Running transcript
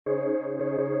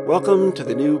Welcome to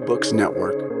the New Books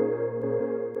Network.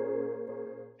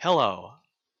 Hello,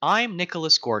 I'm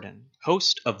Nicholas Gordon,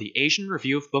 host of the Asian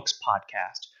Review of Books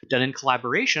podcast, done in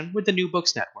collaboration with the New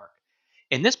Books Network.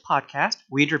 In this podcast,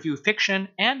 we interview fiction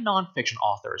and nonfiction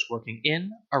authors working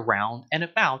in, around, and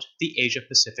about the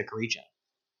Asia-Pacific region.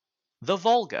 The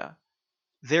Volga.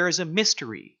 There is a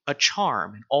mystery, a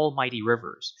charm in almighty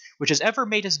rivers, which has ever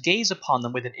made us gaze upon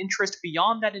them with an interest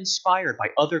beyond that inspired by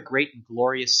other great and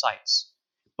glorious sights.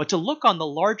 But to look on the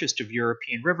largest of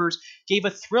European rivers gave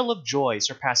a thrill of joy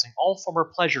surpassing all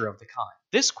former pleasure of the kind.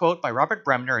 This quote by Robert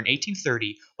Bremner in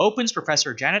 1830 opens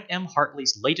Professor Janet M.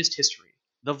 Hartley's latest history,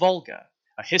 The Volga,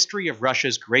 a history of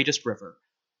Russia's greatest river.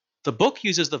 The book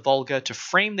uses the Volga to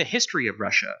frame the history of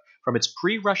Russia, from its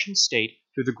pre-Russian state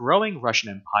through the growing Russian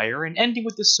Empire and ending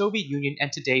with the Soviet Union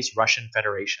and today's Russian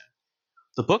Federation.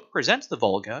 The book presents the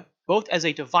Volga both as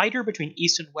a divider between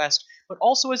East and West, but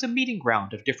also as a meeting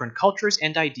ground of different cultures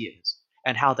and ideas,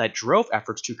 and how that drove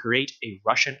efforts to create a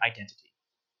Russian identity.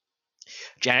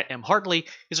 Janet M. Hartley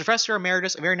is Professor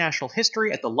Emeritus of International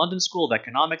History at the London School of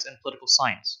Economics and Political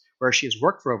Science, where she has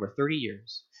worked for over 30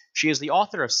 years. She is the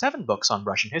author of 7 books on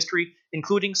Russian history,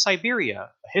 including Siberia,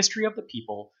 A History of the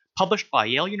People, published by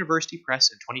Yale University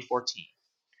Press in 2014.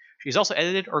 She's also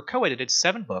edited or co-edited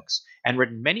 7 books and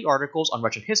written many articles on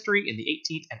Russian history in the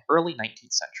 18th and early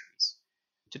 19th centuries.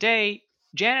 Today,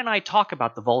 Jan and I talk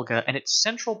about the Volga and its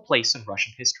central place in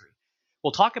Russian history.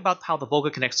 We'll talk about how the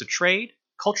Volga connects to trade,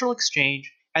 cultural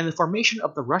exchange, and the formation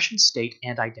of the Russian state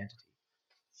and identity.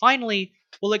 Finally,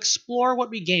 we'll explore what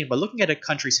we gain by looking at a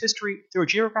country's history through a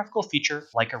geographical feature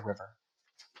like a river.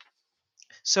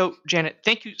 So, Janet,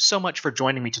 thank you so much for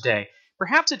joining me today.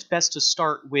 Perhaps it's best to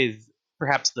start with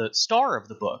perhaps the star of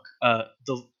the book,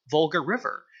 the Volga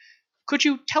River. Could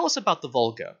you tell us about the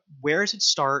Volga? Where does it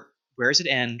start? Where does it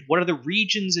end? What are the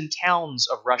regions and towns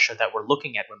of Russia that we're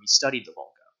looking at when we studied the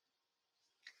Volga?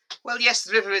 Well, yes,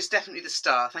 the river is definitely the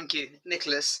star. Thank you,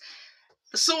 Nicholas.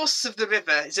 The source of the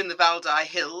river is in the Valdai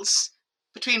Hills,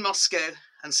 between Moscow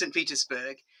and St.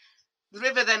 Petersburg. The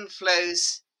river then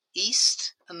flows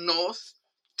east and north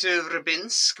to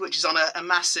Rybinsk, which is on a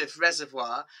massive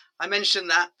reservoir. I mention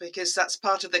that because that's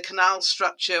part of the canal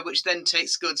structure which then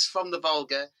takes goods from the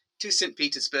Volga to St.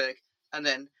 Petersburg and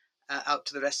then out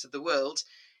to the rest of the world.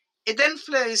 It then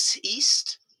flows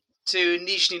east to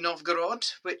Nizhny Novgorod,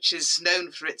 which is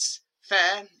known for its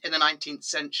fair in the 19th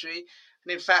century.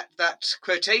 And in fact, that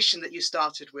quotation that you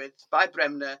started with by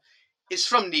Bremner is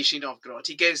from Nizhny Novgorod.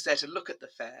 He goes there to look at the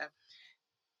fair.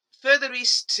 Further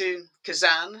east to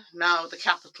Kazan, now the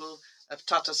capital of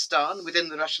Tatarstan within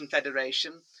the Russian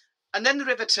Federation. And then the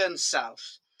river turns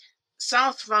south.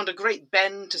 South round a great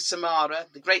bend to Samara,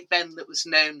 the great bend that was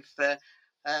known for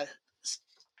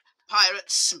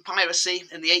pirates and piracy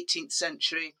in the 18th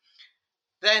century.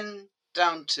 Then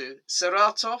down to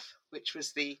Saratov, which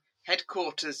was the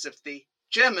headquarters of the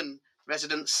German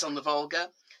residents on the Volga,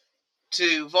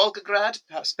 to Volgograd,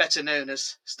 perhaps better known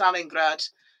as Stalingrad,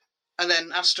 and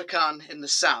then Astrakhan in the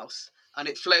south, and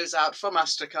it flows out from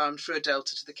Astrakhan through a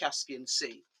delta to the Caspian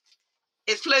Sea.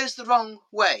 It flows the wrong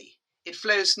way. It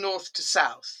flows north to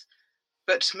south.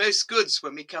 But most goods,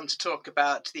 when we come to talk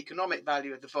about the economic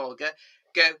value of the Volga,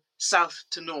 go south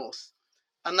to north.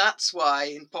 And that's why,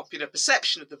 in popular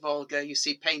perception of the Volga, you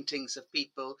see paintings of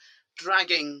people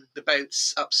dragging the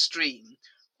boats upstream,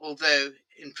 although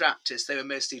in practice they were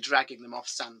mostly dragging them off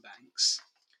sandbanks.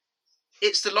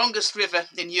 It's the longest river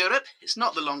in Europe. It's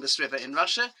not the longest river in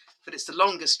Russia, but it's the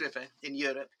longest river in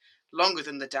Europe, longer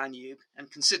than the Danube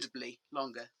and considerably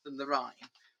longer than the Rhine.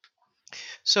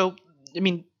 So,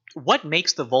 what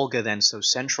makes the Volga then so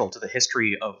central to the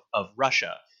history of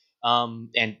Russia?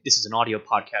 And this is an audio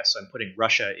podcast, so I'm putting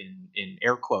Russia in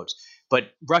air quotes.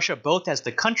 But Russia both as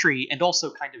the country and also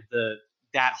kind of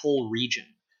that whole region.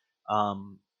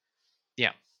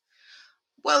 Yeah.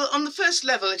 Well, on the first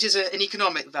level, it is an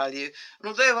economic value. And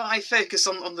although I focus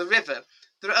on the river,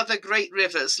 there are other great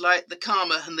rivers like the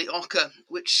Kama and the Oka,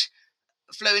 which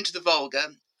flow into the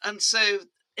Volga. And so,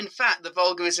 in fact, the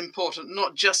Volga is important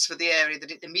not just for the area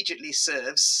that it immediately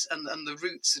serves and the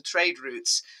routes, the trade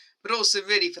routes, but also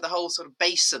really for the whole sort of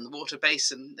basin, the water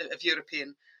basin of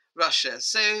European Russia.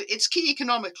 So it's key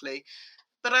economically.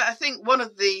 But I think one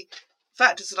of the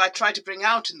factors that I try to bring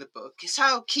out in the book is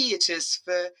how key it is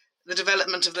for the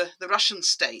development of the Russian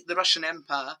state, the Russian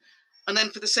Empire, and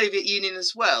then for the Soviet Union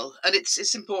as well. And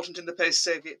it's important in the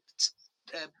post-Soviet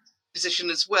position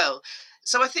as well.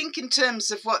 So I think in terms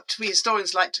of what we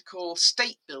historians like to call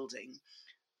state building,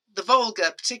 the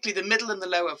Volga, particularly the middle and the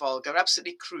lower Volga, are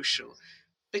absolutely crucial,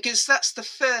 because that's the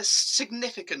first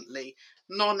significantly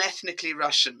non-ethnically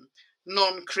Russian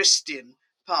non-Christian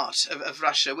part of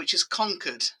Russia, which is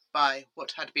conquered by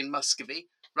what had been Muscovy,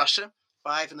 Russia,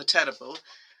 by Ivan the Terrible.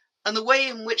 And the way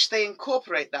in which they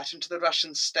incorporate that into the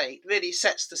Russian state really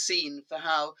sets the scene for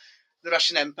how the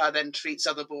Russian Empire then treats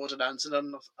other borderlands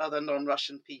and other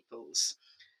non-Russian peoples.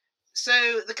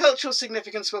 So the cultural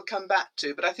significance we'll come back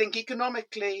to, but I think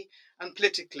economically and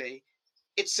politically,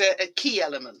 it's a key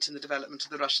element in the development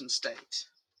of the Russian state.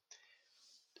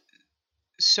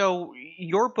 So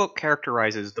your book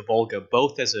characterizes the Volga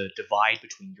both as a divide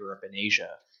between Europe and Asia,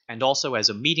 and also as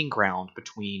a meeting ground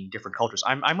between different cultures.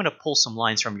 I'm going to pull some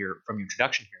lines from your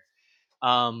introduction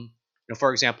here.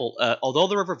 For example, although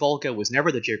the River Volga was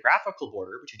never the geographical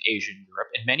border between Asia and Europe,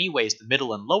 in many ways the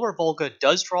Middle and Lower Volga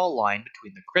does draw a line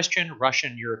between the Christian,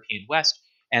 Russian, European West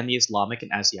and the Islamic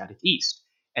and Asiatic East.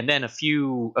 And then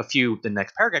the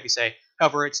next paragraph you say,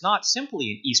 however, it's not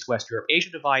simply an East-West Europe-Asia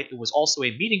divide, it was also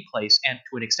a meeting place and,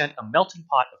 to an extent, a melting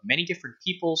pot of many different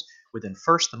peoples within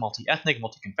first the multi-ethnic,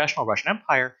 multi-confessional Russian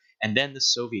Empire, and then the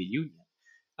Soviet Union.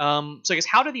 So I guess,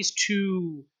 how do these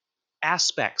two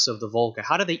aspects of the Volga,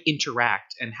 how do they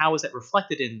interact, and how is that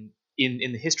reflected in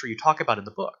the history you talk about in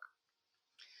the book?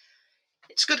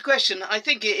 It's a good question. I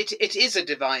think it is a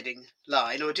dividing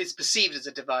line, or it is perceived as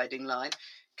a dividing line.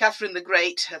 Catherine the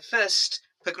Great, her first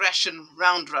progression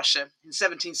round Russia in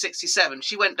 1767,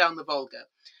 she went down the Volga.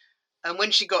 And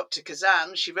when she got to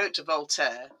Kazan, she wrote to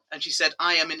Voltaire and she said,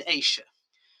 "I am in Asia."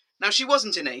 Now, she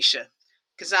wasn't in Asia.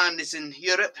 Kazan is in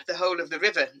Europe. The whole of the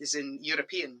river is in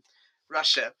European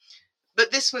Russia.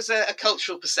 But this was a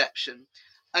cultural perception.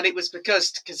 And it was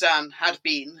because Kazan had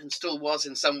been, and still was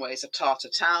in some ways, a Tatar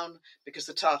town, because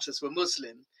the Tatars were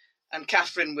Muslim. And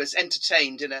Catherine was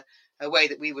entertained in a way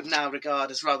that we would now regard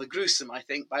as rather gruesome, I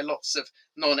think, by lots of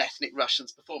non-ethnic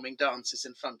Russians performing dances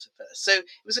in front of her. So it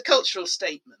was a cultural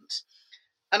statement.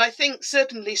 And I think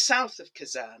certainly south of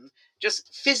Kazan,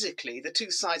 just physically, the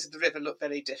two sides of the river look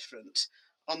very different.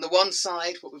 On the one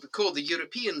side, what we would call the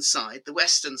European side, the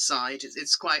western side,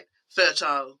 it's quite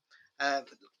fertile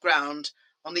ground.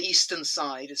 On the eastern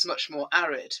side, it's much more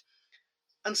arid.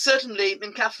 And certainly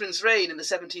in Catherine's reign in the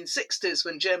 1760s,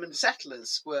 when German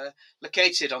settlers were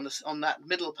located on that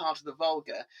middle part of the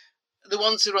Volga, the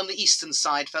ones who were on the eastern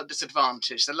side felt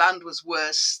disadvantaged. The land was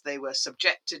worse. They were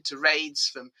subjected to raids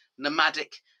from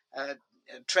nomadic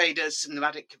traders,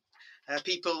 nomadic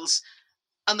peoples,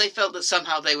 and they felt that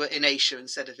somehow they were in Asia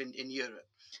instead of in Europe.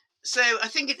 So I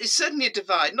think it is certainly a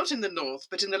divide, not in the north,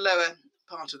 but in the lower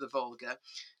part of the Volga.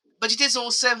 But it is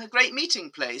also a great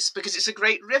meeting place because it's a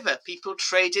great river. People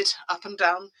traded up and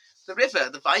down the river.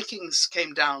 The Vikings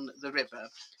came down the river.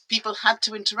 People had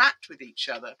to interact with each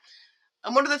other.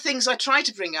 And one of the things I try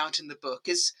to bring out in the book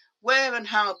is where and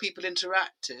how people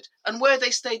interacted and where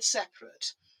they stayed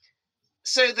separate.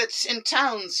 So that in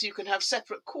towns you can have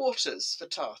separate quarters for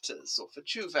Tatars or for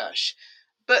Chuvash,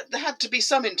 but there had to be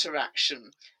some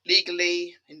interaction,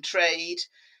 legally, in trade.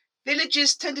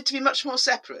 Villages tended to be much more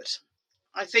separate.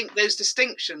 I think those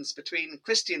distinctions between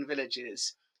Christian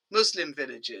villages, Muslim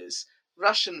villages,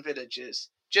 Russian villages,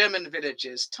 German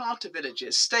villages, Tatar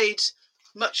villages stayed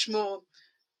much more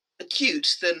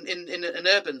acute than in an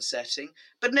urban setting.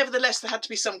 But nevertheless, there had to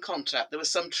be some contact. There was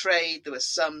some trade, there was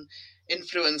some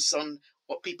influence on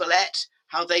what people ate,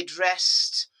 how they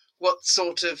dressed, what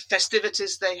sort of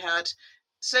festivities they had.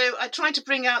 So I try to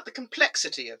bring out the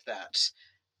complexity of that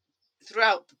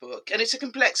throughout the book, and it's a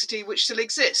complexity which still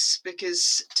exists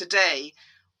because today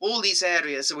all these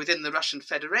areas are within the Russian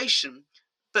Federation,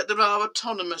 but there are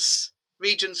autonomous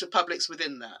regions, republics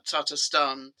within that,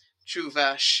 Tatarstan,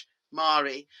 Chuvash,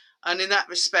 Mari, and in that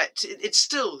respect it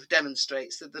still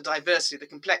demonstrates that the diversity, the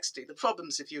complexity, the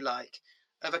problems, if you like,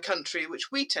 of a country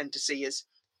which we tend to see as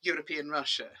European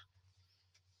Russia.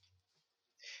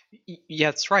 Yeah,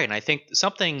 that's right. And I think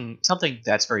something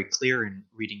that's very clear in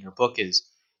reading your book is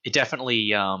it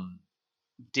definitely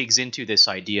digs into this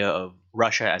idea of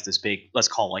Russia as this big, let's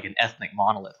call it like an ethnic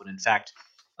monolith, when in fact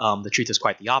the truth is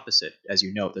quite the opposite. As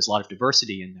you note, there's a lot of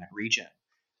diversity in that region,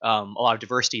 a lot of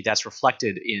diversity that's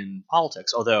reflected in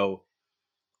politics, although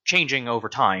changing over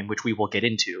time, which we will get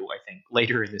into, I think,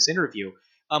 later in this interview.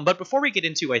 But before we get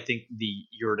into, I think,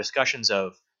 your discussions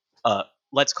of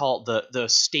let's call it the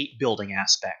state building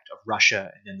aspect of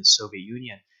Russia and then the Soviet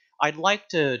Union, I'd like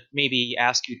to maybe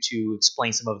ask you to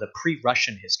explain some of the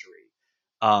pre-Russian history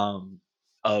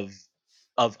of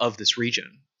this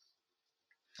region.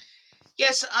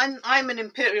 Yes, I'm an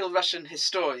Imperial Russian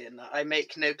historian. I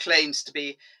make no claims to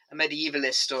be a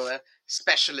medievalist or a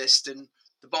specialist in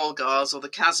the Bulgars or the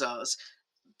Khazars.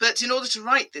 But in order to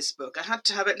write this book, I had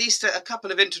to have at least a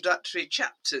couple of introductory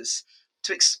chapters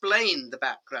to explain the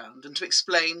background and to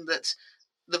explain that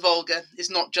the Volga is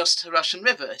not just a Russian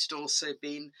river. It had also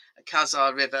been a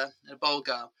Khazar river, a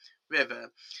Bulgar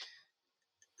river.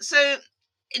 So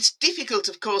it's difficult,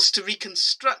 of course, to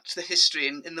reconstruct the history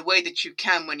in the way that you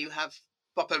can when you have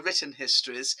proper written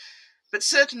histories. But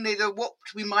certainly there are what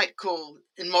we might call,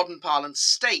 in modern parlance,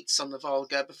 states on the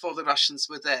Volga before the Russians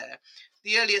were there.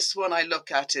 The earliest one I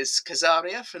look at is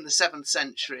Khazaria from the 7th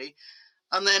century,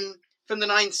 and then from the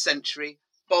 9th century,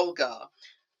 Bulgar.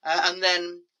 And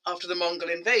then after the Mongol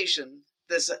invasion,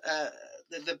 there's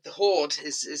the horde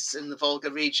is in the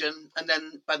Volga region, and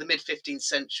then by the mid-15th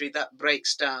century, that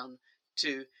breaks down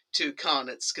to two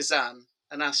Khanates, Kazan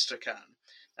and Astrakhan.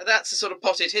 Now, that's a sort of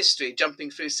potted history, jumping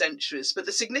through centuries, but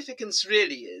the significance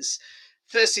really is,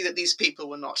 firstly, that these people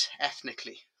were not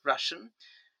ethnically Russian,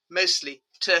 mostly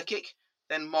Turkic,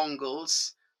 then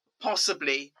Mongols,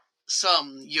 possibly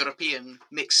some European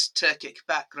mixed Turkic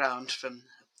background from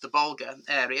the Volga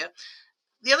area.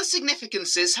 The other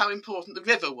significance is how important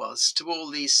the river was to all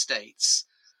these states.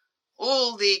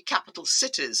 All the capital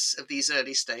cities of these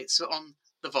early states were on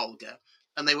the Volga,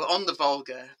 and they were on the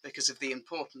Volga because of the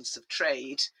importance of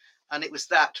trade, and it was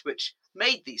that which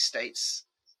made these states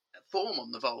form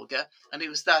on the Volga, and it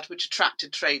was that which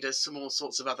attracted traders from all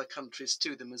sorts of other countries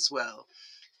to them as well.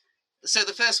 So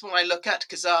the first one I look at,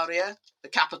 Khazaria, the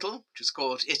capital, which was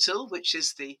called Itil, which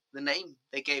is the name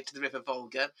they gave to the river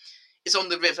Volga, is on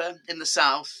the river in the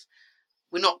south.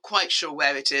 We're not quite sure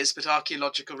where it is, but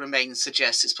archaeological remains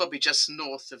suggest it's probably just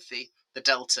north of the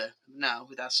delta now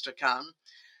with Astrakhan.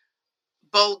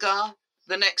 Bulgar,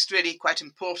 the next really quite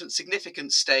important,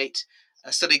 significant state,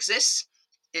 still exists.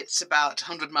 It's about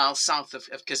 100 miles south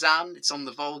of Kazan. It's on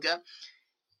the Volga.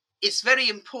 It's very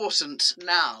important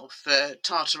now for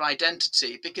Tatar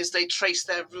identity because they trace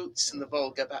their roots in the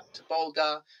Volga back to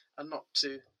Bulgar and not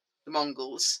to the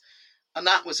Mongols. And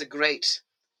that was a great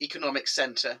economic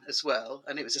centre as well.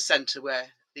 And it was a centre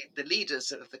where the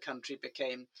leaders of the country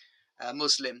became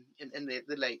Muslim in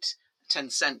the late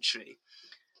 10th century.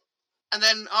 And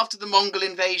then after the Mongol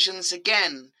invasions,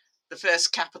 again, the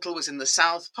first capital was in the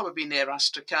south, probably near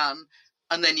Astrakhan.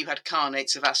 And then you had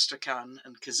Khanates of Astrakhan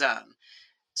and Kazan.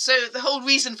 So the whole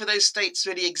reason for those states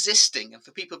really existing and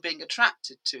for people being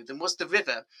attracted to them was the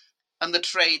river and the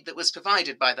trade that was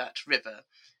provided by that river,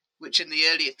 which in the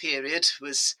earlier period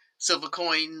was silver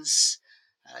coins,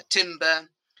 timber,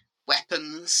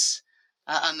 weapons,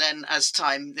 and then as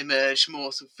time emerged,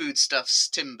 more sort of foodstuffs,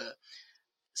 timber.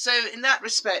 So in that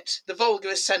respect, the Volga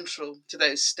is central to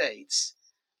those states.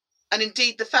 And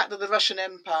indeed, the fact that the Russian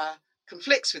Empire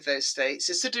conflicts with those states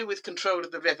is to do with control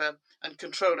of the river and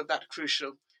control of that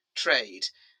crucial trade.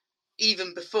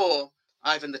 Even before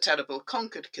Ivan the Terrible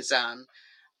conquered Kazan,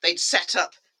 they'd set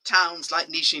up towns like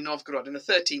Nizhny Novgorod in the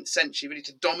 13th century really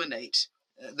to dominate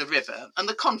the river. And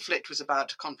the conflict was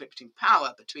about a conflict between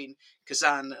power between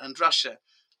Kazan and Russia,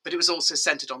 but it was also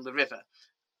centered on the river.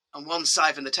 And once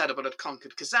Ivan the Terrible had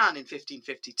conquered Kazan in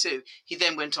 1552, he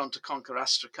then went on to conquer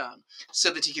Astrakhan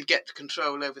so that he could get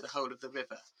control over the whole of the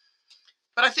river.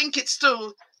 But I think it's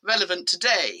still relevant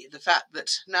today, the fact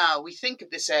that now we think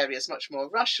of this area as much more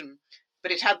Russian,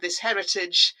 but it had this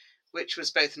heritage which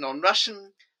was both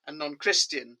non-Russian and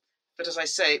non-Christian. But as I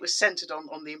say, it was centered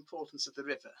on the importance of the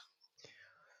river.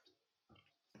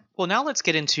 Well, now let's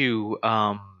get into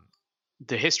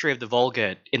the history of the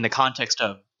Volga in the context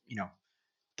of,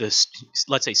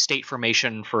 let's say, state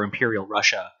formation for Imperial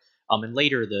Russia, and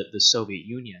later the Soviet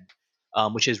Union,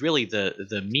 which is really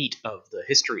the meat of the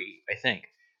history, I think.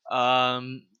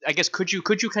 I guess could you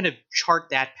kind of chart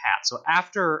that path? So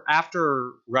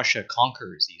after Russia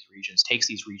conquers these regions, takes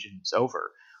these regions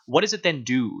over, what does it then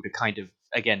do to kind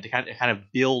of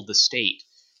build the state,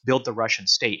 build the Russian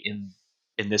state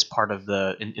in this part of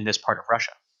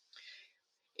Russia?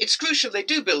 It's crucial they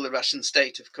do build the Russian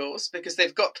state, of course, because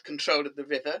they've got control of the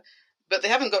river, but they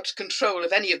haven't got control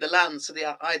of any of the lands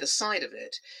to either side of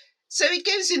it. So it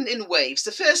goes in waves.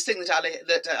 The first thing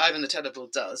that Ivan the Terrible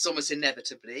does, almost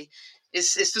inevitably,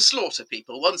 is to slaughter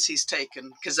people. Once he's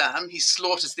taken Kazan, he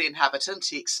slaughters the inhabitants,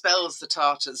 he expels the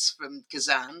Tatars from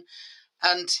Kazan,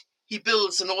 and he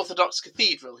builds an Orthodox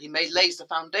cathedral. He lays the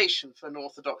foundation for an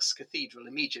Orthodox cathedral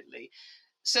immediately.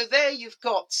 So there you've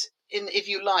got, if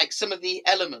you like, some of the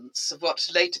elements of what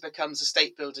later becomes the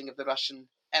state building of the Russian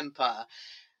Empire.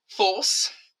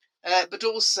 Force, but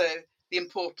also the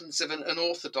importance of an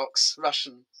Orthodox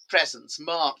Russian presence,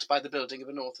 marked by the building of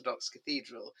an Orthodox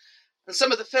cathedral. And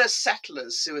some of the first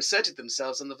settlers who asserted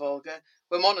themselves on the Volga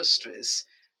were monasteries,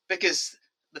 because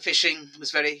the fishing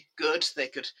was very good. They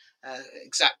could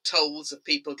exact tolls of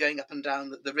people going up and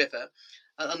down the river,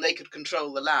 and they could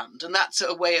control the land. And that's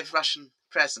a way of Russian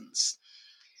presence.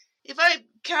 If I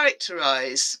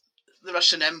characterise the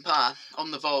Russian Empire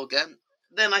on the Volga,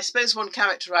 then I suppose one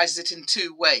characterises it in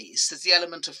two ways. There's the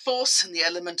element of force and the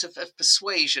element of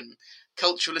persuasion,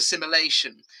 cultural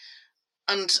assimilation.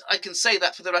 And I can say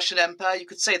that for the Russian Empire, you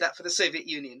could say that for the Soviet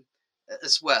Union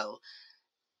as well.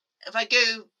 If I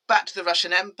go back to the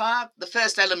Russian Empire, the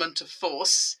first element of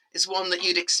force is one that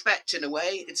you'd expect in a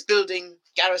way. It's building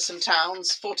garrison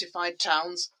towns, fortified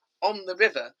towns on the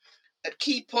river, at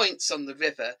key points on the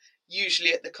river,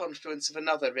 usually at the confluence of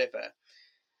another river.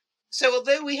 So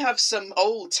although we have some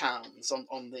old towns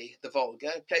on the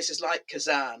Volga, places like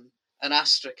Kazan and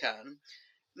Astrakhan,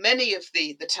 many of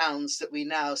the towns that we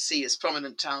now see as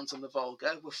prominent towns on the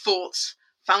Volga were forts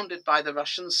founded by the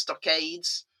Russians,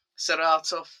 stockades,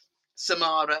 Saratov,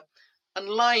 Samara, and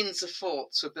lines of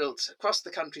forts were built across the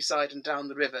countryside and down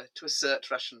the river to assert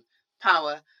Russian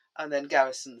power, and then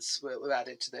garrisons were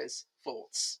added to those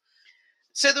forts.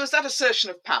 So there was that assertion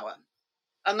of power,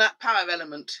 and that power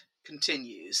element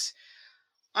continues.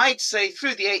 I'd say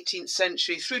through the 18th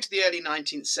century, through to the early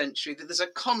 19th century, that there's a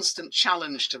constant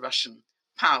challenge to Russian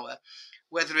power,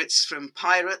 whether it's from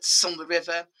pirates on the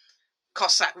river,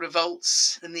 Cossack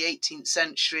revolts in the 18th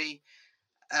century,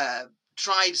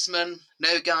 tribesmen,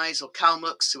 Nogais or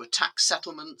Kalmucks who attack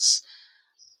settlements,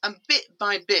 and bit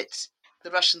by bit the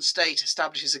Russian state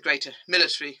establishes a greater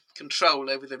military control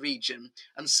over the region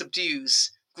and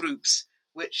subdues groups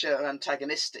which are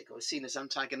antagonistic or seen as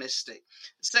antagonistic.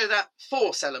 So that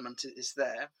force element is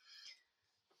there.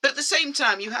 But at the same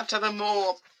time, you have to have a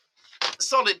more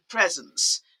solid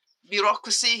presence.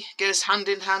 Bureaucracy goes hand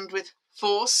in hand with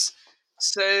force.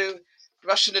 So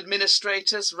Russian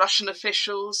administrators, Russian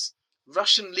officials,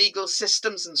 Russian legal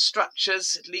systems and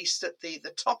structures, at least at the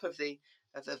top of the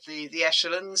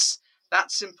echelons,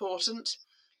 that's important.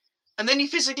 And then you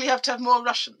physically have to have more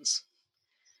Russians.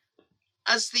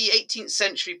 As the 18th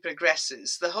century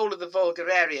progresses, the whole of the Volga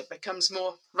area becomes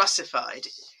more Russified.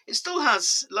 It still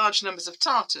has large numbers of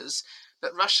Tatars,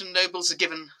 but Russian nobles are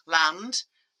given land,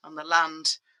 and the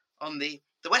land on the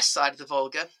west side of the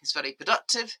Volga is very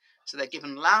productive, so they're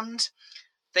given land.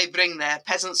 They bring their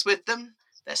peasants with them,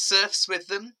 their serfs with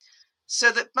them,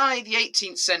 so that by the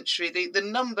 18th century, the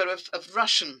number of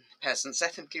Russian peasants,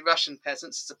 ethnically Russian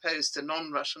peasants, as opposed to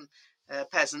non-Russian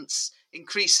peasants,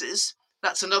 increases.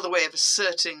 That's another way of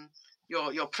asserting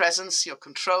your presence, your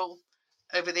control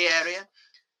over the area.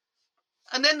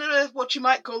 And then there are what you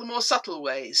might call the more subtle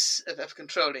ways of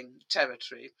controlling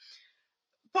territory,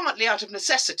 partly out of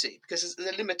necessity, because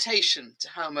there's a limitation to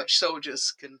how much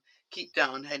soldiers can keep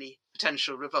down any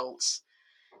potential revolts.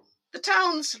 The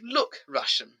towns look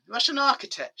Russian. Russian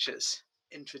architecture's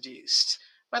introduced.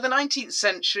 By the 19th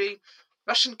century,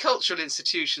 Russian cultural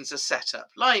institutions are set up,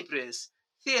 libraries,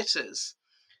 theatres.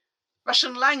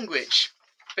 Russian language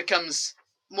becomes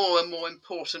more and more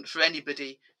important for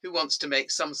anybody who wants to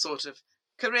make some sort of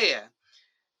career.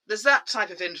 There's that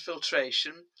type of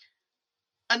infiltration.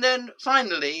 And then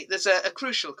finally, there's a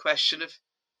crucial question of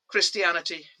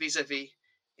Christianity vis-a-vis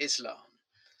Islam.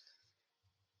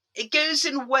 It goes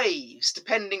in waves,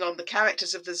 depending on the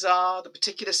characters of the Tsar, the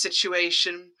particular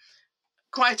situation.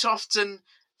 Quite often,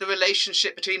 the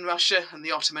relationship between Russia and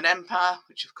the Ottoman Empire,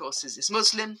 which of course is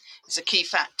Muslim, is a key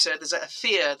factor. There's a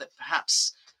fear that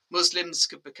perhaps Muslims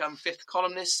could become fifth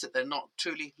columnists, that they're not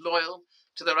truly loyal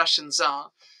to the Russian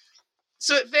Tsar.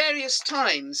 So at various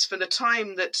times, from the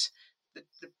time that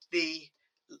the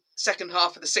second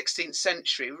half of the 16th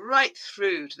century, right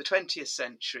through to the 20th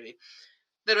century,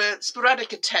 there are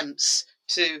sporadic attempts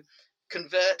to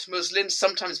convert Muslims,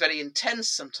 sometimes very intense,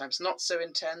 sometimes not so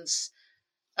intense.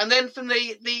 And then from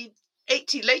the late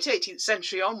 18th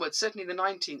century onwards, certainly the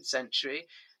 19th century,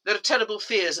 there are terrible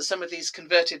fears that some of these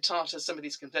converted Tatars, some of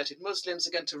these converted Muslims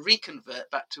are going to reconvert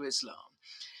back to Islam.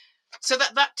 So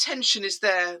that tension is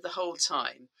there the whole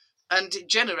time. And it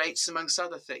generates, amongst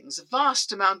other things, a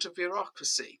vast amount of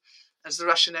bureaucracy as the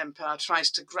Russian Empire tries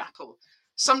to grapple,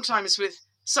 sometimes with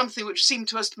something which seemed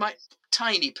to us might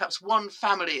tiny. Perhaps one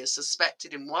family is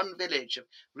suspected in one village of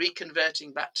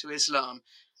reconverting back to Islam,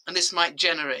 and this might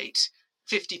generate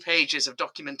 50 pages of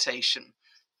documentation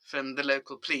from the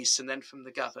local police and then from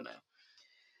the governor.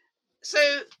 So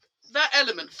that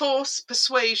element, force,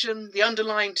 persuasion, the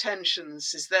underlying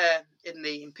tensions, is there in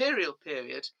the imperial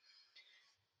period.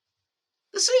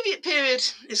 The Soviet period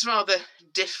is rather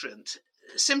different,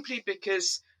 simply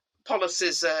because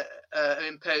policies are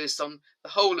imposed on the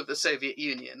whole of the Soviet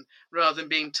Union rather than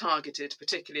being targeted,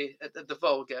 particularly at the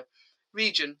Volga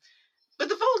region. But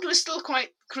the Volga is still quite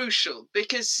crucial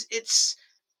because it's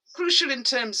crucial in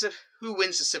terms of who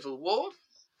wins the civil war.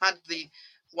 Had the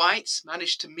whites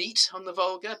managed to meet on the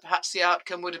Volga, perhaps the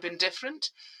outcome would have been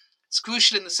different. It's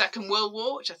crucial in the Second World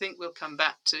War, which I think we'll come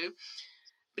back to.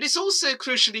 But it's also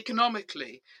crucial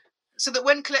economically, so that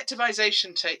when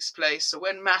collectivization takes place, or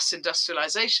when mass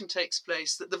industrialization takes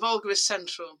place, that the Volga is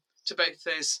central to both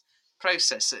those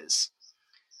processes.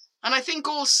 And I think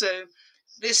also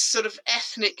this sort of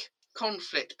ethnic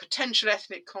conflict, potential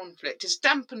ethnic conflict, is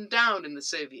dampened down in the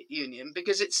Soviet Union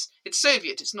because it's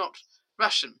Soviet, it's not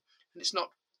Russian, and it's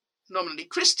not nominally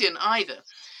Christian either.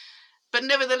 But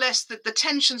nevertheless, the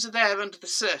tensions are there under the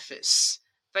surface.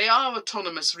 They are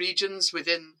autonomous regions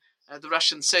within the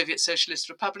Russian Soviet Socialist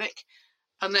Republic.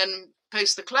 And then,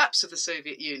 post the collapse of the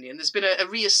Soviet Union, there's been a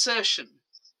reassertion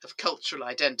of cultural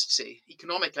identity,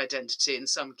 economic identity in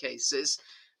some cases,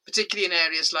 particularly in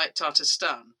areas like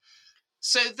Tatarstan.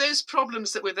 So those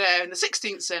problems that were there in the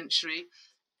 16th century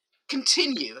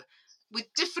continue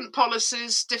with different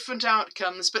policies, different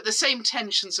outcomes, but the same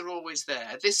tensions are always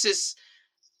there. This is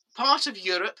part of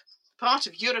Europe, part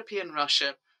of European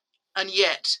Russia, and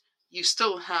yet you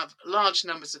still have large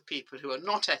numbers of people who are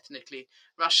not ethnically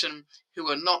Russian, who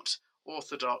are not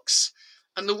Orthodox.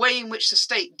 And the way in which the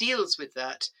state deals with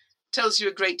that tells you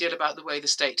a great deal about the way the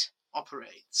state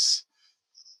operates.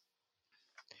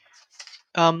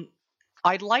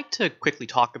 I'd like to quickly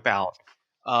talk about,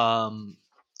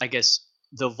 I guess,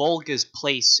 the Volga's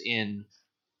place in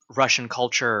Russian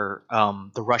culture,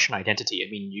 the Russian identity.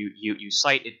 I mean, you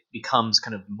cite it becomes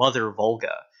kind of Mother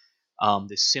Volga,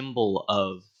 this symbol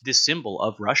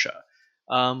of Russia.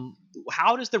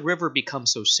 How does the river become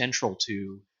so central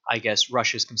to, I guess,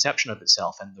 Russia's conception of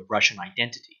itself and the Russian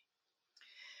identity?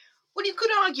 Well, you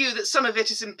could argue that some of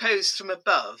it is imposed from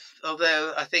above,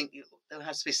 although I think there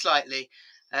has to be slightly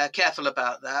careful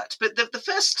about that. But the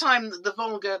first time that the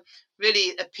Volga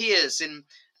really appears in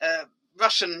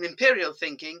Russian imperial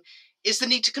thinking is the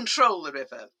need to control the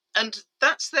river. And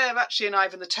that's there actually in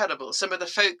Ivan the Terrible. Some of the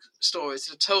folk stories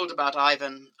that are told about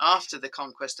Ivan after the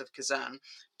conquest of Kazan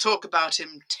talk about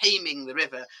him taming the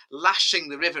river, lashing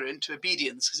the river into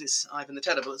obedience, because it's Ivan the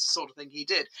Terrible. It's the sort of thing he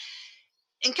did.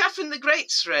 In Catherine the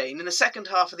Great's reign, in the second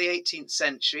half of the 18th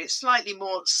century, it's slightly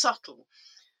more subtle.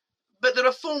 But there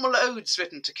are formal odes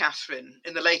written to Catherine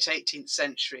in the late 18th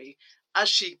century as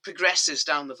she progresses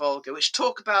down the Volga, which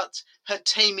talk about her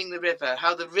taming the river,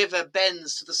 how the river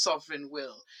bends to the sovereign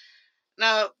will.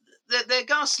 Now, they're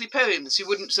ghastly poems. You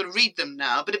wouldn't sort of read them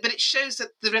now, but it shows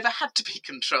that the river had to be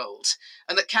controlled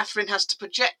and that Catherine has to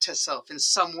project herself in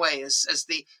some way as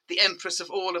the empress of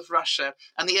all of Russia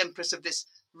and the empress of this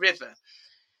river.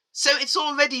 So it's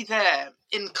already there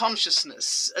in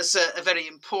consciousness as a very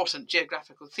important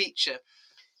geographical feature.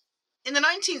 In the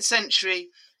 19th century,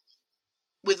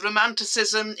 with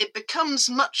Romanticism, it becomes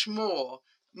much more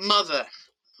Mother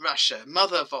Russia,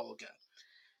 Mother Volga.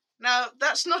 Now,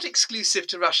 that's not exclusive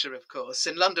to Russia, of course.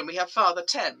 In London, we have Father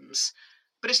Thames,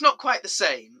 but it's not quite the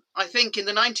same. I think in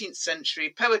the 19th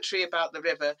century, poetry about the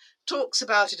river talks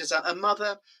about it as a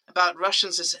mother, about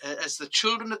Russians as the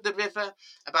children of the river,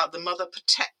 about the mother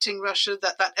protecting Russia.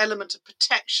 That element of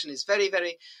protection is very,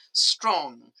 very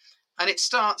strong. And it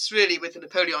starts really with the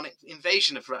Napoleonic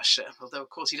invasion of Russia, although, of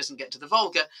course, he doesn't get to the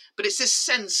Volga. But it's this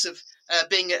sense of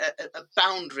being a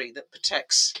boundary that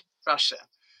protects Russia.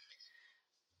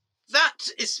 That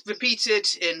is repeated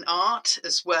in art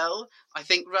as well. I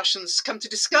think Russians come to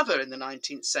discover in the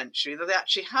 19th century that they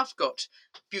actually have got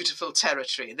beautiful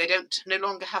territory. They don't no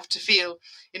longer have to feel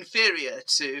inferior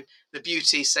to the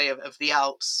beauty, say, of the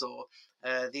Alps or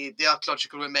the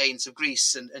archaeological remains of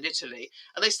Greece and Italy.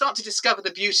 And they start to discover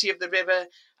the beauty of the river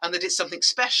and that it's something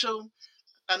special.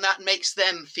 And that makes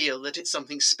them feel that it's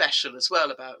something special as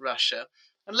well about Russia.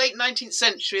 And late 19th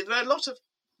century, there are a lot of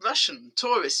Russian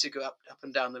tourists who go up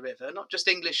and down the river, not just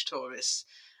English tourists,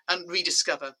 and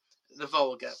rediscover the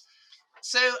Volga.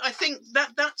 So I think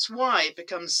that's why it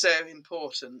becomes so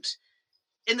important.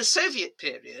 In the Soviet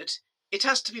period, it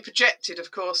has to be projected, of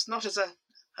course, not as a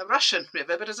Russian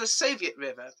river, but as a Soviet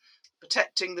river,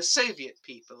 protecting the Soviet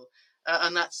people.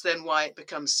 And that's then why it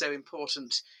becomes so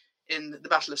important in the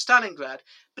Battle of Stalingrad.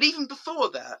 But even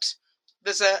before that,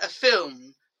 there's a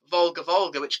film, Volga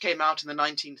Volga, which came out in the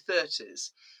 1930s,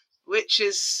 which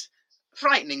is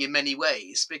frightening in many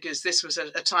ways, because this was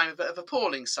a time of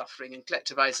appalling suffering and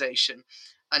collectivization.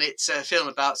 And it's a film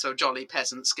about sort of jolly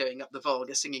peasants going up the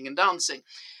Volga singing and dancing.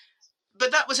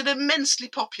 But that was an immensely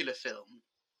popular film.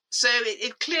 So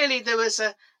it clearly there was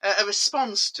a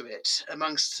response to it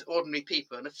amongst ordinary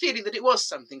people and a feeling that it was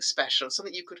something special,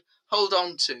 something you could hold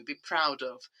on to, be proud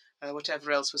of,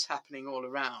 whatever else was happening all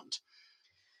around.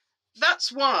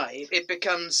 That's why it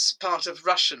becomes part of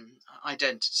Russian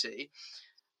identity.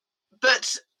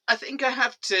 But I think I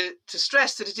have to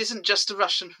stress that it isn't just a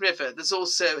Russian river. There's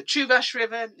also a Chuvash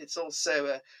river. It's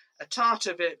also a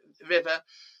Tatar river.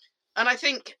 And I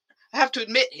think I have to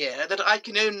admit here that I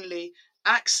can only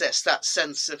access that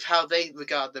sense of how they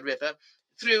regard the river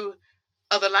through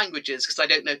other languages, because I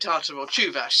don't know Tatar or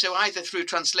Chuvash, so either through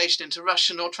translation into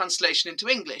Russian or translation into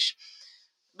English.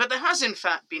 But there has in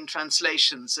fact been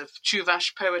translations of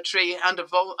Chuvash poetry and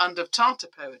of Tatar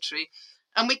poetry,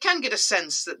 and we can get a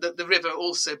sense that the river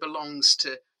also belongs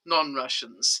to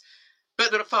non-Russians.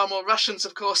 But there are far more Russians,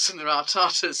 of course, than there are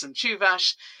Tatars and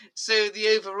Chuvash, so the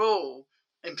overall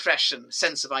impression,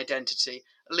 sense of identity,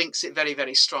 links it very,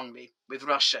 very strongly with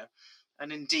Russia.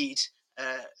 And indeed,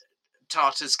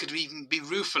 Tatars could even be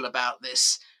rueful about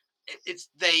this.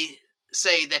 They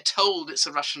say they're told it's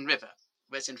a Russian river,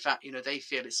 whereas in fact, they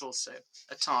feel it's also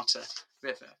a Tatar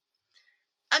river.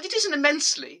 And it is an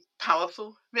immensely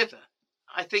powerful river.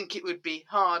 I think it would be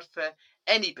hard for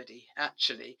anybody,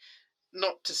 actually,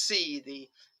 not to see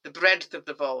the breadth of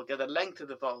the Volga, the length of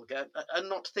the Volga, and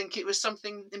not think it was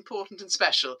something important and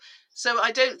special. So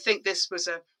I don't think this was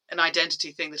an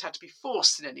identity thing that had to be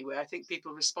forced in any way. I think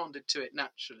people responded to it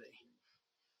naturally.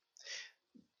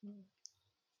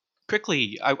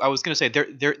 Quickly, I was going to say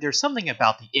there's something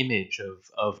about the image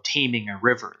of taming a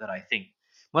river that I think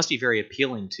must be very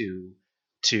appealing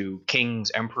to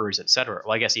kings, emperors, etc.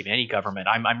 Well, I guess even any government.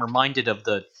 I'm reminded of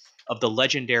the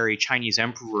legendary Chinese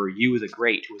emperor Yu the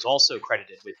Great, who was also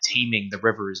credited with taming the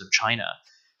rivers of China.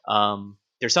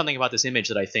 There's something about this image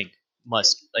that I think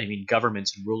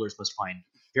governments and rulers must find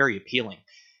very appealing.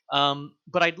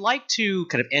 But I'd like to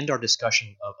kind of end our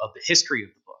discussion of the history of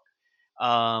the book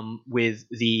with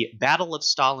the Battle of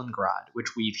Stalingrad,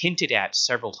 which we've hinted at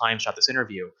several times throughout this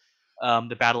interview.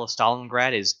 The Battle of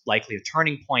Stalingrad is likely a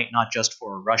turning point, not just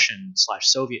for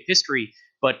Russian/Soviet history,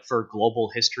 but for global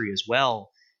history as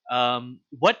well.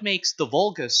 What makes the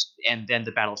Volga and then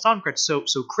the Battle of Stalingrad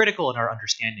so critical in our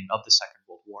understanding of the Second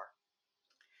World War?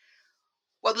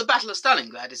 Well, the Battle of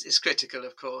Stalingrad is critical,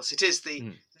 of course. It is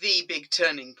the big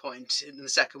turning point in the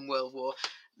Second World War,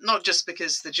 not just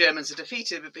because the Germans are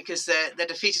defeated, but because they're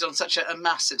defeated on such a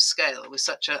massive scale, with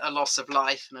such a loss of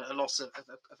life and a loss of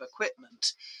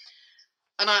equipment.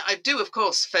 And I do, of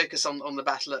course, focus on the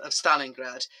Battle of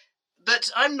Stalingrad.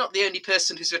 But I'm not the only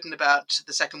person who's written about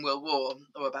the Second World War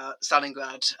or about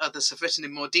Stalingrad. Others have written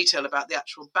in more detail about the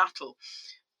actual battle.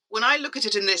 When I look at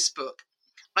it in this book,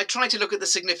 I try to look at the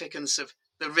significance of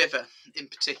the river in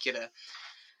particular.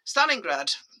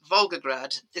 Stalingrad,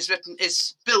 Volgograd,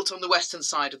 is built on the western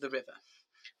side of the river.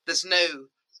 There's no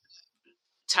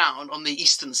town on the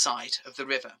eastern side of the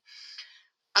river.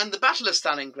 And the Battle of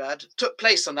Stalingrad took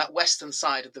place on that western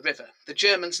side of the river. The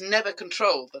Germans never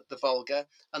controlled the Volga,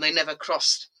 and they never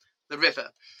crossed the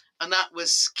river. And that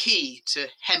was key to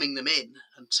hemming them in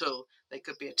until they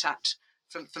could be attacked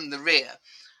from the rear.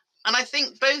 And I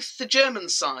think both the German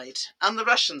side and the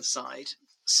Russian side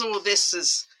saw this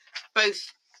as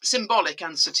both symbolic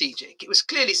and strategic. It was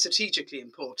clearly strategically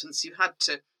important, so you had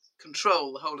to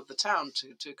control the whole of the town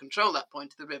to control that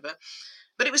point of the river.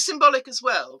 But it was symbolic as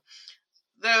well.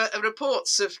 There are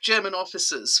reports of German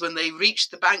officers when they reached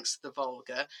the banks of the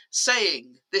Volga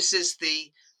saying this is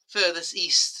the furthest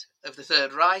east of the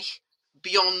Third Reich.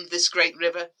 Beyond this great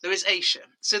river, there is Asia.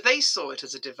 So they saw it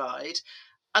as a divide,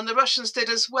 and the Russians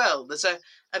did as well. There's a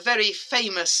very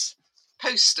famous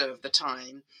poster of the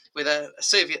time with a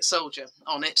Soviet soldier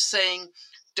on it saying,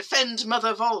 "Defend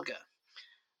Mother Volga."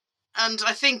 And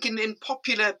I think in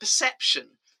popular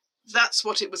perception, that's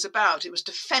what it was about. It was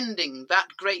defending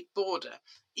that great border,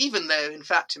 even though, in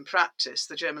fact, in practice,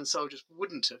 the German soldiers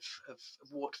wouldn't have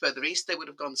walked further east. They would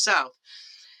have gone south.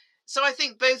 So I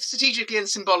think both strategically and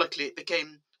symbolically, it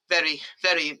became very,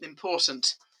 very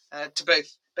important to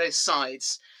both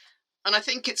sides. And I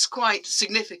think it's quite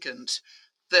significant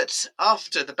that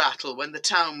after the battle, when the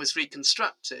town was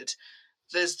reconstructed,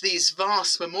 there's these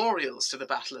vast memorials to the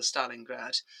Battle of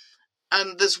Stalingrad.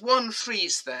 And there's one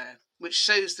frieze there which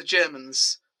shows the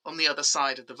Germans on the other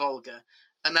side of the Volga.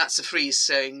 And that's a frieze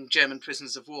saying German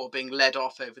prisoners of war being led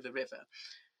off over the river.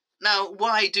 Now,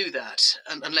 why do that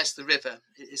unless the river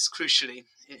is crucially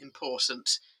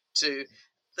important to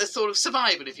the sort of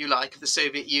survival, if you like, of the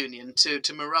Soviet Union,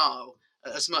 to morale,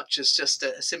 as much as just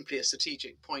simply a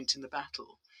strategic point in the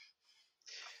battle?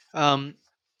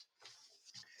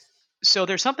 So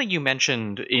there's something you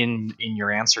mentioned in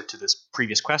your answer to this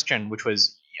previous question, which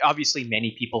was obviously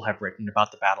many people have written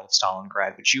about the Battle of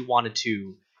Stalingrad, but you wanted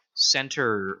to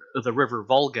center the river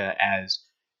Volga as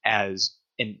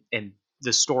in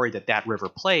the story that river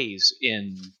plays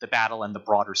in the battle and the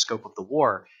broader scope of the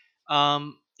war.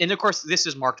 And of course, this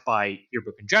is marked by your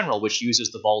book in general, which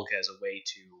uses the Volga as a way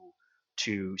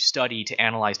to study, to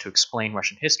analyze, to explain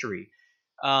Russian history.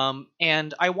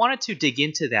 And I wanted to dig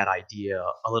into that idea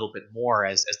a little bit more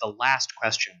as the last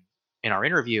question in our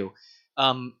interview.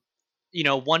 Um,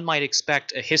 one might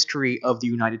expect a history of the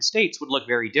United States would look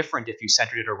very different if you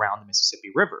centered it around the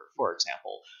Mississippi River, for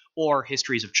example, or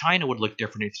histories of China would look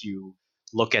different if you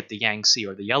look at the Yangtze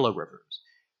or the Yellow Rivers.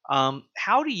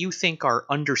 How do you think our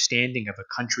understanding of a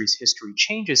country's history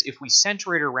changes if we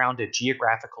center it around a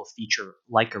geographical feature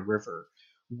like a river?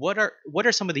 What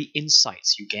are some of the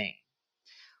insights you gain?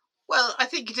 Well, I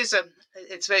think it's a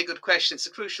very good question. It's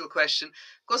a crucial question.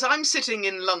 Because I'm sitting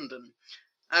in London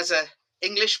as a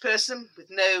English person with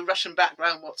no Russian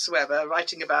background whatsoever,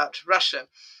 writing about Russia.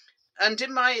 And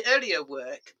in my earlier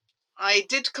work, I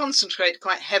did concentrate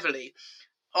quite heavily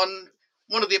on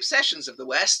one of the obsessions of the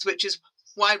West, which is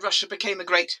why Russia became a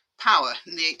great power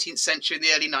in the 18th century and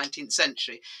the early 19th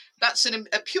century. That's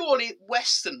a purely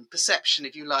Western perception,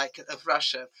 if you like, of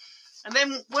Russia. And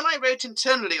then when I wrote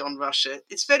internally on Russia,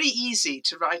 it's very easy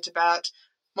to write about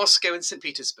Moscow and St.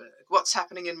 Petersburg, what's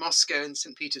happening in Moscow and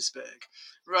St. Petersburg,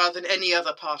 rather than any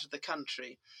other part of the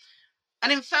country.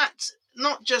 And in fact,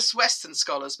 not just Western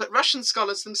scholars, but Russian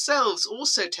scholars themselves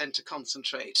also tend to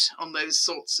concentrate on those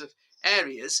sorts of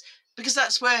areas because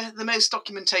that's where the most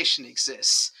documentation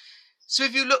exists. So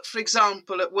if you look, for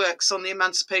example, at works on the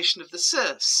emancipation of the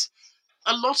serfs,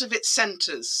 a lot of it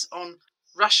centres on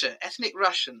Russia, ethnic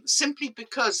Russians, simply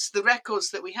because the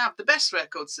records that we have, the best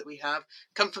records that we have,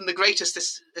 come from the greatest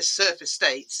serf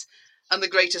estates, and the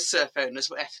greatest serf owners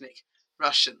were ethnic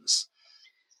Russians.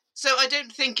 So I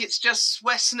don't think it's just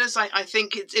Westerners. I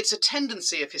think it's a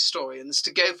tendency of historians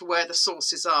to go for where the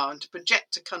sources are and to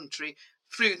project a country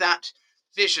through that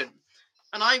vision.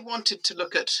 And I wanted to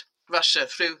look at Russia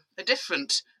through a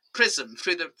different prism,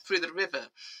 through the river.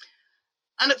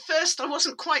 And at first I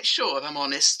wasn't quite sure, if I'm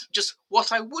honest, just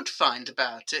what I would find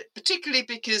about it, particularly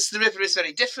because the river is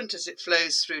very different as it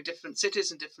flows through different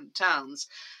cities and different towns.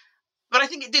 But I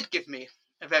think it did give me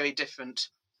a very different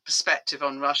perspective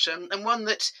on Russia, and one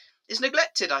that is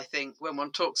neglected, I think, when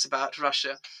one talks about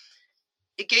Russia.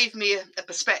 It gave me a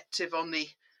perspective on the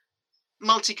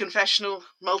multi-confessional,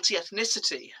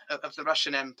 multi-ethnicity of the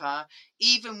Russian Empire,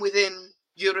 even within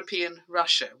European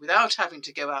Russia, without having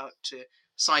to go out to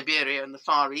Siberia and the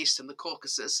Far East and the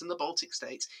Caucasus and the Baltic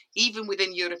states. Even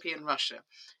within European Russia,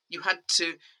 you had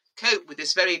to cope with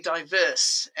this very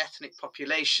diverse ethnic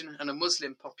population and a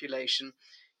Muslim population.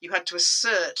 You had to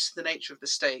assert the nature of the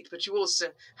state, but you also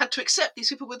had to accept these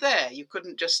people were there. You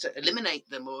couldn't just eliminate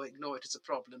them or ignore it as a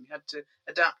problem. You had to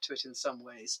adapt to it in some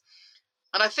ways.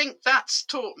 And I think that's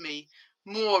taught me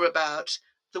more about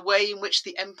the way in which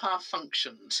the empire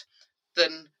functioned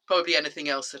than probably anything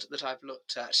else that I've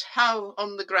looked at. How,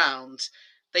 on the ground,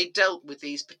 they dealt with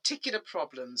these particular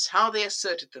problems, how they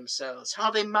asserted themselves,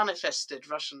 how they manifested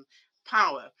Russian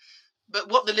power, but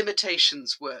what the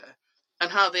limitations were,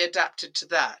 and how they adapted to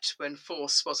that when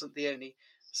force wasn't the only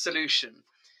solution.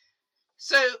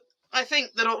 So I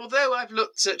think that although I've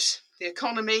looked at the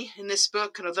economy in this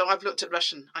book, and although I've looked at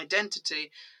Russian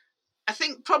identity, I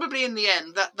think probably in the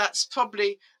end that's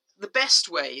probably the best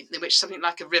way in which something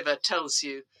like a river tells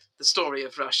you the story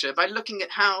of Russia, by looking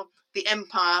at how the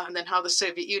empire and then how the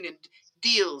Soviet Union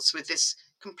deals with this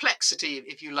complexity,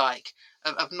 if you like,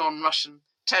 of non-Russian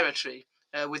territory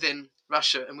within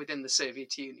Russia and within the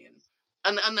Soviet Union.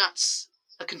 And that's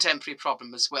a contemporary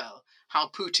problem as well, how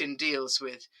Putin deals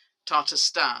with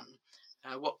Tatarstan,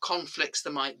 what conflicts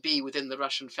there might be within the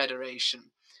Russian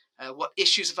Federation, what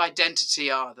issues of identity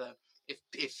are there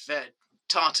if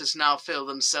Tatars now feel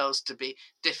themselves to be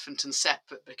different and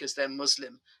separate because they're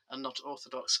Muslim and not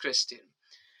Orthodox Christian.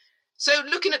 So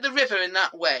looking at the river in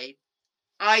that way,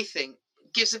 I think,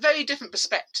 gives a very different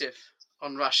perspective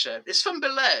on Russia. It's from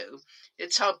below.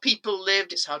 It's how people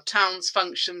lived, it's how towns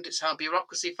functioned, it's how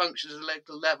bureaucracy functioned at a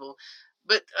local level.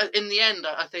 But in the end,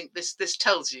 I think this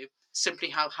tells you simply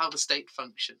how the state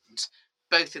functioned,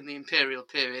 both in the imperial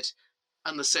period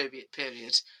and the Soviet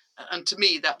period. And to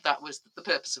me, that was the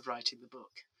purpose of writing the book.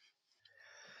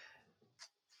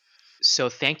 So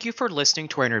thank you for listening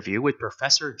to our interview with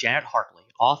Professor Janet Hartley,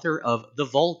 author of The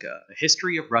Volga, A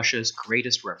History of Russia's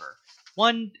Greatest River.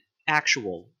 One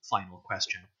actual final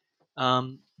question.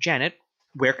 Janet,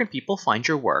 where can people find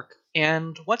your work,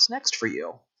 and what's next for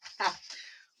you?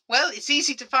 Well, it's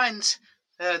easy to find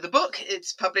the book.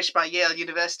 It's published by Yale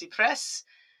University Press.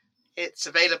 It's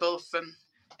available from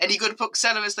any good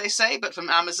bookseller, as they say, but from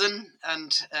Amazon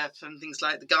and from things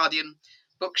like the Guardian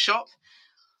Bookshop.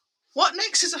 What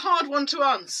next is a hard one to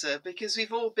answer because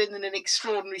we've all been in an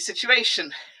extraordinary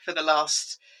situation for the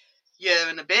last year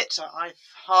and a bit. I've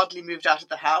hardly moved out of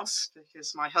the house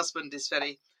because my husband is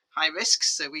very high risk,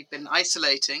 so we've been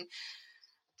isolating.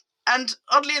 And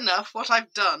oddly enough, what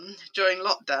I've done during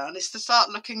lockdown is to start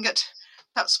looking at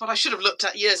perhaps what I should have looked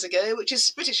at years ago, which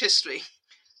is British history.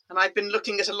 And I've been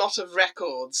looking at a lot of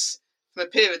records from a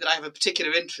period that I have a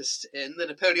particular interest in, the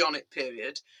Napoleonic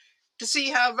period, to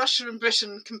see how Russia and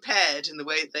Britain compared in the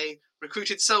way they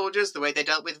recruited soldiers, the way they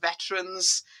dealt with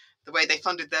veterans, the way they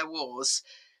funded their wars.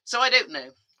 So I don't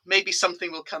know. Maybe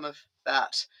something will come of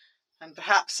that. And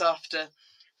perhaps after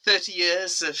 30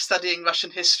 years of studying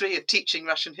Russian history, of teaching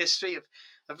Russian history, of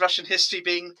Russian history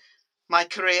being my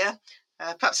career,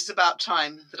 perhaps it's about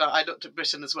time that I looked at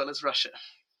Britain as well as Russia.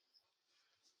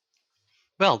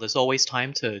 Well, there's always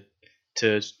time to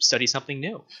study something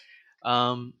new.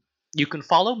 You can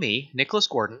follow me, Nicholas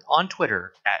Gordon, on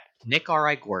Twitter at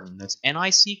NickRIGordon. That's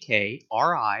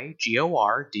NickRigordon.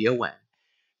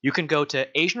 You can go to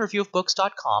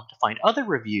AsianReviewOfBooks.com to find other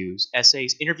reviews,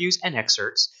 essays, interviews, and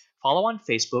excerpts. Follow on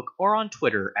Facebook or on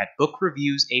Twitter at Book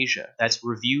Reviews Asia. That's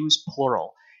reviews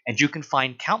plural. And you can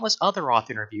find countless other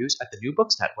author interviews at the New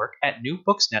Books Network at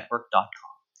newbooksnetwork.com.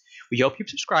 We hope you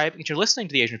subscribe and you're listening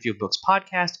to the Asian Review of Books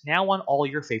podcast now on all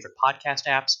your favorite podcast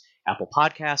apps, Apple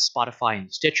Podcasts, Spotify,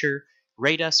 and Stitcher.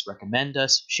 Rate us, recommend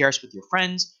us, share us with your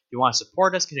friends. If you want to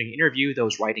support us, continue to interview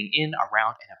those writing in,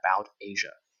 around, and about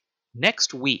Asia.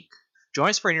 Next week, join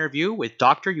us for an interview with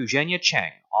Dr. Eugenia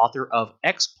Cheng, author of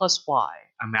X plus Y,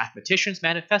 a mathematician's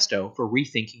manifesto for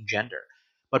rethinking gender.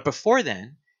 But before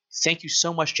then, thank you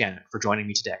so much, Janet, for joining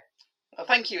me today. Well,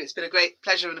 thank you. It's been a great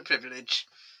pleasure and a privilege.